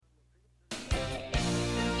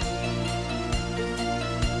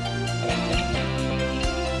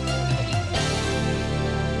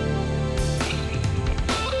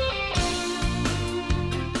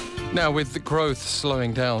Now, with the growth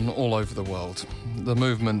slowing down all over the world, the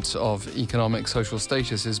movement of economic social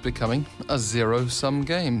status is becoming a zero-sum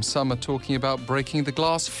game. Some are talking about breaking the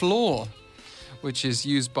glass floor, which is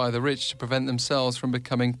used by the rich to prevent themselves from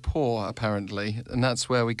becoming poor, apparently. And that's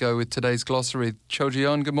where we go with today's glossary. Cho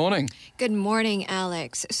Jooyeon, good morning. Good morning,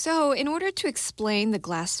 Alex. So, in order to explain the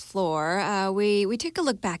glass floor, we take a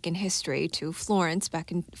look back in history to Florence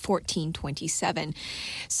back in 1427.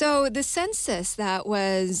 So, the census that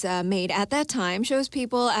was made at that time shows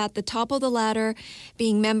people at the top of the ladder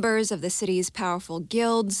being members of the city's powerful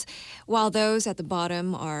guilds, while those at the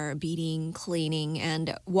bottom are beating, cleaning,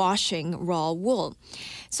 and washing raw wool.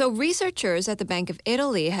 So researchers at the Bank of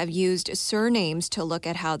Italy have used surnames to look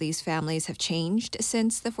at how these families have changed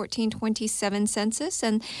since the 1427 census,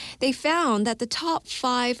 and they found that the top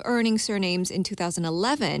 5 earning surnames in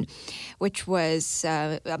 2011, which was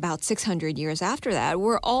about 600 years after that,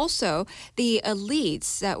 were also the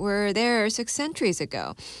elites that were there 6 centuries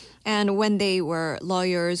ago. And when they were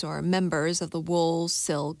lawyers or members of the wool,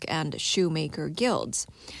 silk, and shoemaker guilds.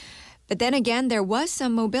 But then again, there was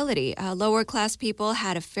some mobility. Lower class people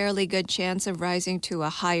had a fairly good chance of rising to a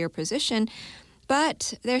higher position,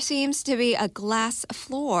 but there seems to be a glass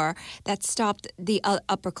floor that stopped the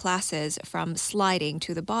upper classes from sliding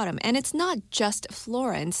to the bottom. And it's not just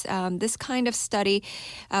Florence. This kind of study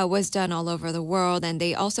was done all over the world, and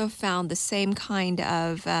they also found the same kind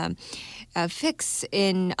of fix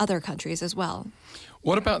in other countries as well.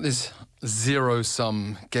 What about this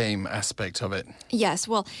zero-sum game aspect of it? Yes,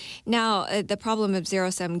 well, now the problem of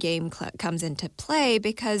zero-sum game comes into play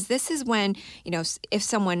because this is when, if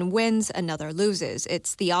someone wins, another loses.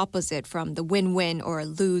 It's the opposite from the win-win or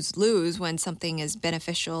lose-lose when something is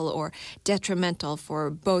beneficial or detrimental for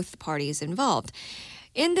both parties involved.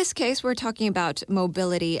 In this case, we're talking about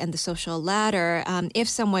mobility and the social ladder. If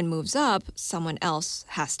someone moves up, someone else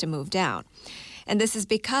has to move down. And this is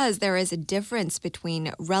because there is a difference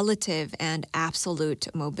between relative and absolute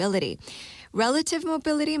mobility. Relative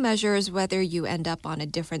mobility measures whether you end up on a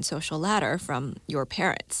different social ladder from your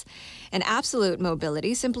parents. And absolute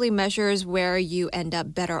mobility simply measures where you end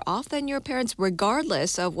up better off than your parents,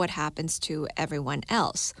 regardless of what happens to everyone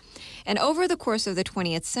else. And over the course of the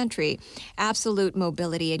 20th century, absolute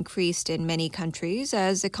mobility increased in many countries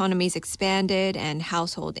as economies expanded and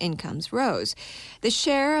household incomes rose. The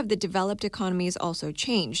share of the developed economies also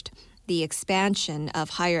changed. The expansion of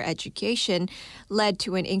higher education led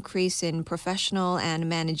to an increase in professional and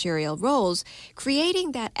managerial roles,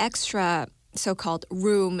 creating that extra so-called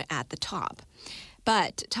room at the top.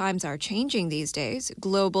 But times are changing these days.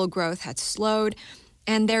 Global growth has slowed,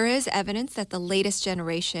 and there is evidence that the latest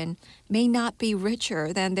generation may not be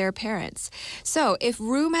richer than their parents. So if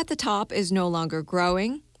room at the top is no longer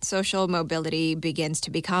growing, social mobility begins to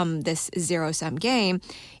become this zero-sum game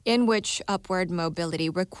in which upward mobility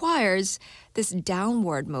requires this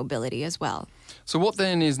downward mobility as well. So what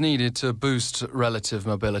then is needed to boost relative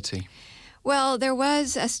mobility? Well, there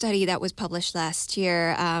was a study that was published last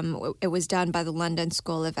year. It was done by the London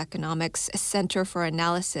School of Economics Centre for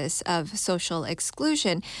Analysis of Social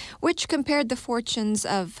Exclusion, which compared the fortunes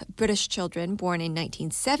of British children born in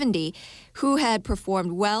 1970 who had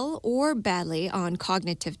performed well or badly on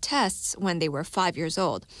cognitive tests when they were 5 years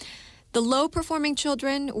old. The low-performing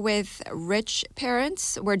children with rich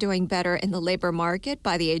parents were doing better in the labor market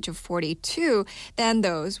by the age of 42 than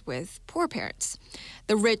those with poor parents.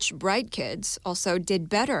 The rich, bright kids also did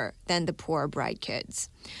better than the poor, bright kids.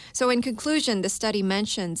 So in conclusion, the study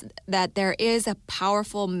mentions that there is a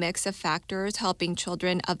powerful mix of factors helping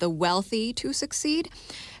children of the wealthy to succeed,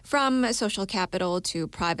 from social capital to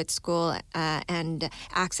private school and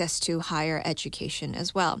access to higher education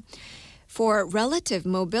as well. For relative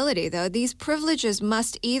mobility, though, these privileges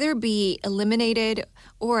must either be eliminated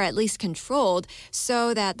or at least controlled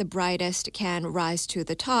so that the brightest can rise to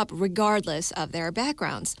the top regardless of their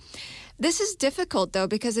backgrounds. This is difficult, though,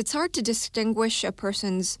 because it's hard to distinguish a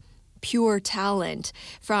person's pure talent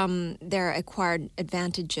from their acquired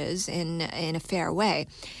advantages in a fair way.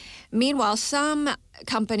 Meanwhile, some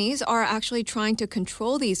companies are actually trying to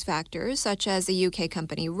control these factors, such as the UK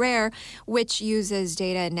company Rare, which uses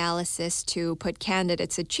data analysis to put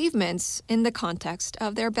candidates' achievements in the context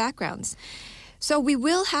of their backgrounds. So we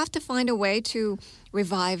will have to find a way to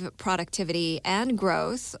revive productivity and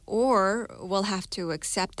growth, or we'll have to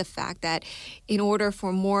accept the fact that in order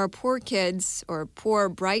for more poor kids or poor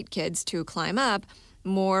bright kids to climb up,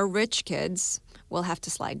 more rich kids will have to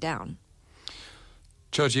slide down.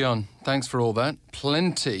 Cho Jooyeon, thanks for all that.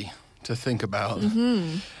 Plenty to think about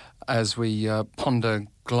as we ponder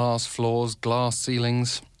glass floors, glass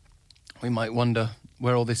ceilings. We might wonder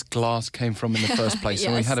where all this glass came from in the first place. Yes.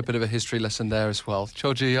 And we had a bit of a history lesson there as well.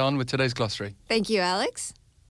 Cho Jooyeon with today's glossary. Thank you, Alex.